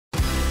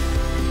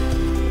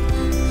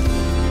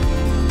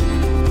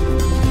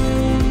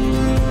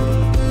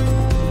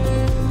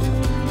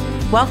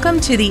Welcome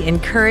to the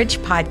Encourage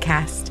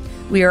podcast.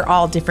 We are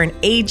all different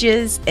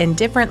ages and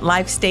different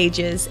life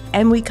stages,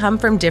 and we come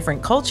from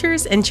different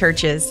cultures and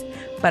churches,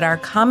 but our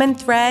common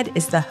thread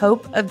is the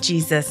hope of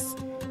Jesus.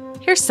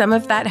 Here's some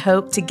of that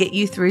hope to get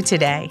you through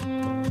today.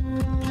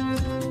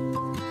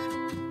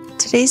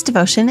 Today's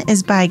devotion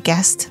is by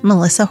guest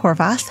Melissa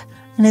Horvath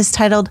and is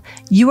titled,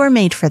 "You Are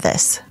Made for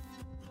This."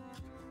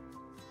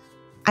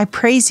 I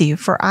praise you,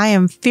 for I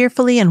am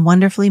fearfully and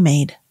wonderfully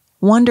made.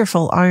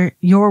 Wonderful are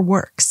your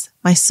works.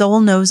 My soul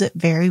knows it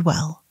very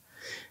well.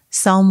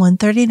 Psalm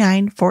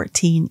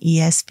 139:14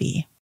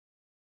 ESV.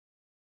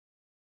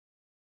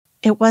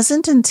 It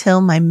wasn't until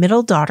my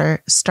middle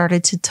daughter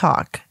started to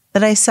talk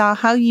that I saw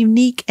how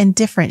unique and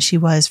different she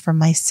was from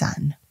my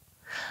son.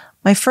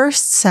 My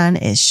first son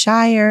is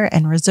shyer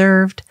and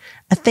reserved,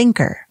 a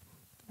thinker,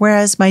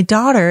 whereas my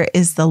daughter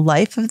is the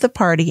life of the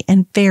party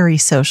and very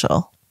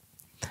social.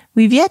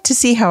 We've yet to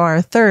see how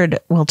our third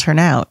will turn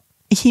out.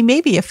 He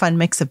may be a fun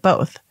mix of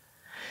both.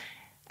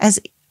 As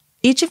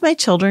each of my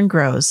children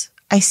grows,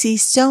 I see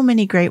so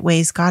many great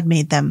ways God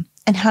made them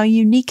and how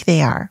unique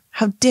they are,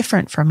 how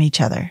different from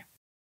each other.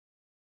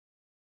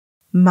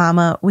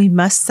 Mama, we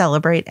must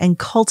celebrate and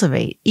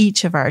cultivate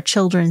each of our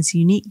children's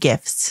unique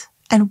gifts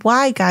and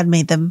why God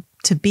made them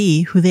to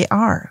be who they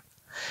are.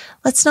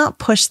 Let's not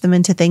push them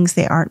into things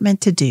they aren't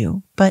meant to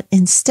do, but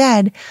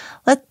instead,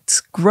 let's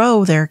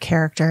grow their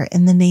character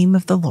in the name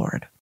of the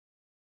Lord.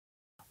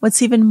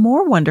 What's even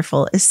more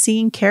wonderful is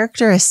seeing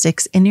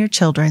characteristics in your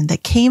children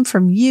that came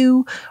from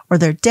you or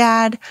their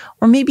dad,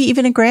 or maybe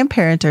even a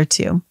grandparent or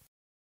two.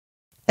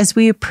 As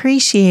we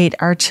appreciate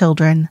our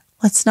children,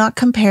 let's not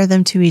compare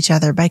them to each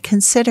other by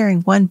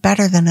considering one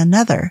better than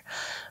another,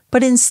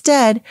 but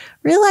instead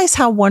realize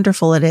how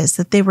wonderful it is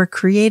that they were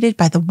created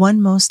by the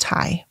One Most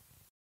High.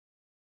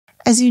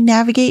 As you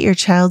navigate your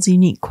child's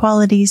unique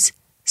qualities,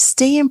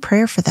 stay in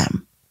prayer for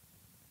them.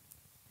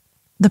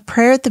 The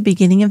prayer at the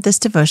beginning of this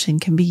devotion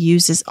can be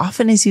used as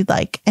often as you'd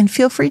like, and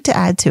feel free to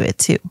add to it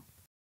too.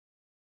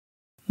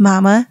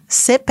 Mama,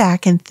 sit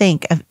back and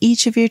think of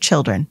each of your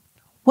children.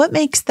 What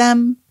makes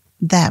them,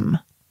 them?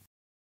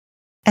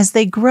 As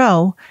they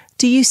grow,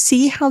 do you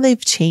see how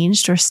they've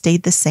changed or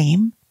stayed the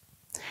same?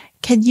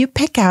 Can you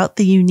pick out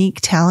the unique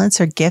talents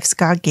or gifts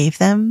God gave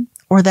them,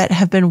 or that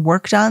have been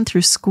worked on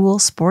through school,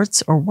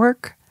 sports, or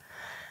work?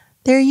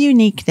 Their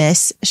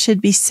uniqueness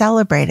should be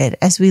celebrated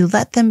as we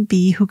let them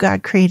be who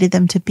God created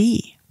them to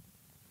be.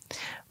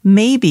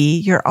 Maybe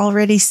you're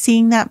already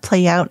seeing that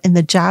play out in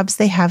the jobs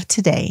they have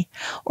today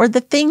or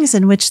the things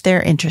in which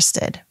they're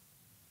interested.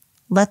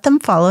 Let them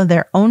follow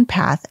their own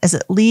path as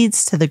it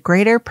leads to the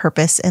greater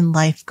purpose in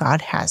life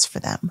God has for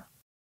them.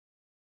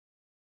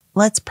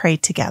 Let's pray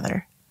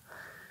together.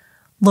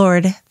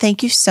 Lord,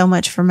 thank you so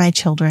much for my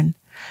children.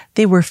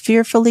 They were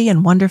fearfully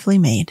and wonderfully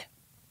made.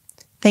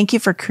 Thank you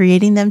for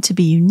creating them to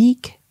be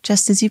unique,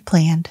 just as you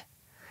planned.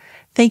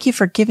 Thank you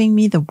for giving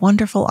me the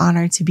wonderful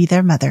honor to be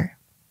their mother.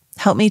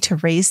 Help me to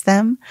raise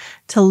them,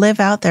 to live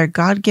out their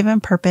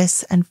God-given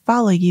purpose, and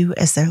follow you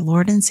as their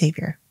Lord and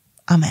Savior.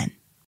 Amen.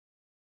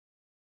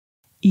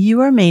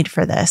 You Are Made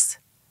for This.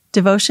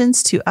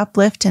 Devotions to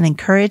Uplift and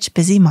Encourage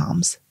Busy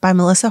Moms by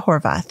Melissa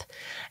Horvath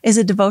is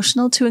a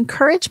devotional to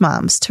encourage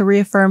moms to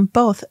reaffirm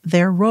both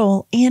their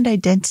role and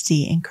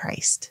identity in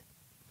Christ.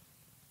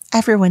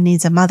 Everyone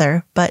needs a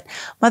mother, but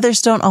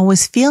mothers don't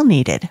always feel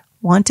needed,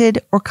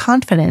 wanted, or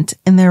confident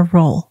in their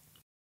role.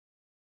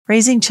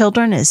 Raising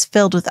children is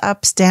filled with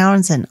ups,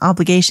 downs, and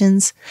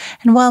obligations,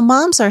 and while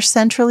moms are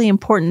centrally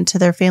important to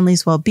their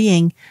family's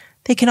well-being,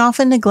 they can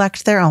often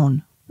neglect their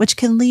own, which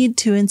can lead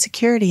to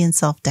insecurity and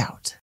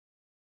self-doubt.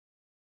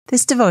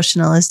 This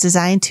devotional is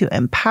designed to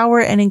empower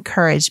and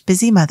encourage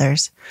busy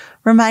mothers,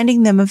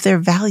 reminding them of their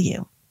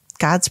value,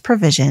 God's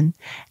provision,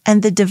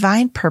 and the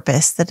divine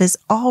purpose that is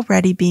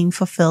already being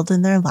fulfilled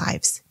in their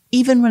lives,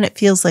 even when it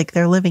feels like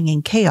they're living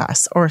in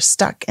chaos or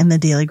stuck in the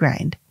daily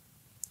grind.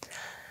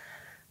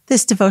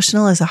 This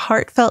devotional is a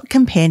heartfelt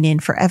companion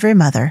for every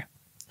mother,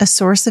 a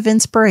source of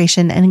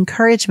inspiration and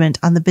encouragement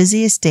on the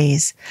busiest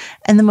days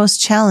and the most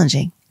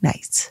challenging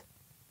nights.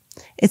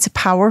 It's a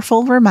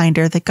powerful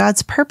reminder that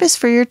God's purpose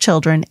for your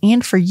children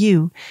and for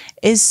you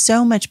is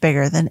so much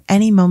bigger than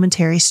any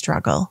momentary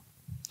struggle.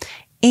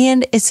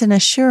 And it's an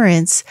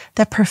assurance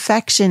that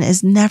perfection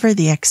is never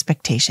the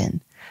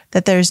expectation,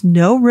 that there's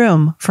no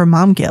room for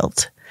mom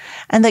guilt,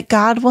 and that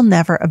God will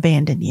never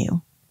abandon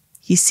you.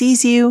 He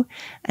sees you,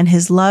 and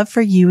his love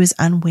for you is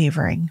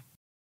unwavering.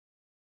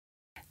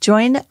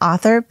 Join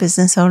author,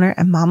 business owner,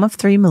 and mom of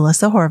three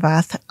Melissa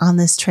Horvath on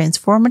this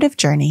transformative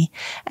journey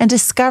and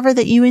discover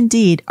that you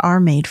indeed are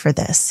made for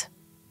this.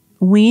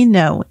 We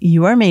know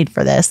You Are Made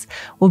for This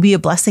will be a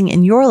blessing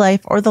in your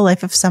life or the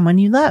life of someone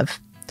you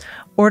love.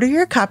 Order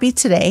your copy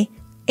today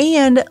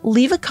and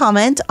leave a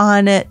comment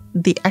on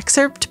the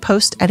excerpt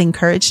post at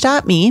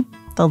encourage.me.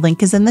 The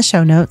link is in the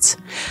show notes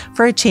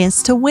for a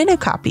chance to win a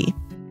copy.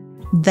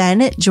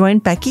 Then join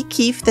Becky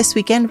Keefe this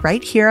weekend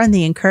right here on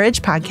the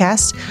Encourage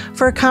podcast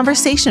for a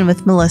conversation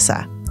with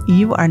Melissa.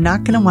 You are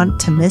not going to want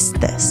to miss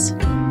this.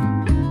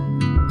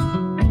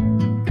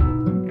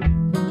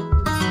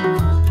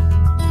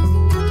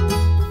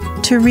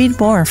 To read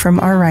more from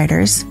our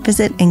writers,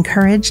 visit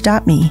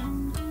encourage.me.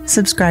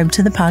 Subscribe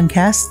to the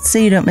podcast so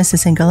you don't miss a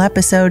single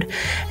episode,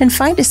 and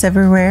find us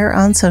everywhere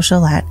on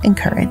social at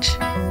Encourage.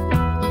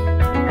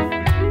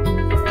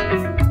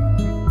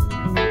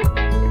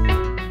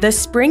 The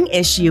spring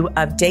issue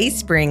of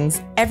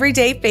DaySpring's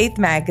Everyday Faith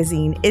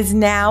magazine is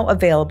now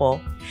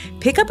available.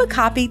 Pick up a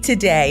copy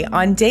today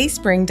on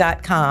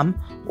DaySpring.com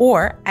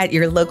or at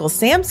your local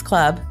Sam's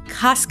Club,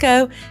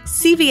 Costco,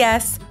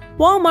 CVS,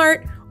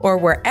 Walmart, or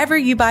wherever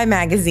you buy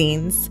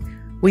magazines.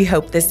 We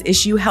hope this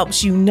issue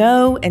helps you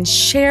know and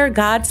share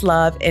God's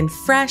love in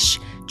fresh,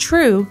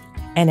 true,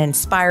 and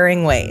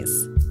inspiring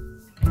ways.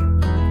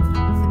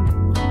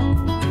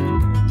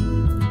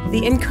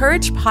 The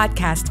Encourage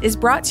podcast is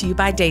brought to you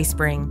by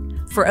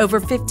DaySpring. For over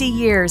 50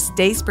 years,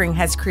 DaySpring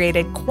has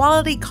created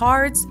quality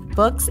cards,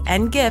 books,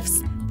 and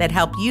gifts that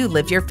help you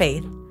live your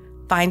faith.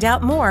 Find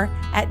out more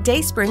at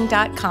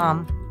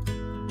dayspring.com.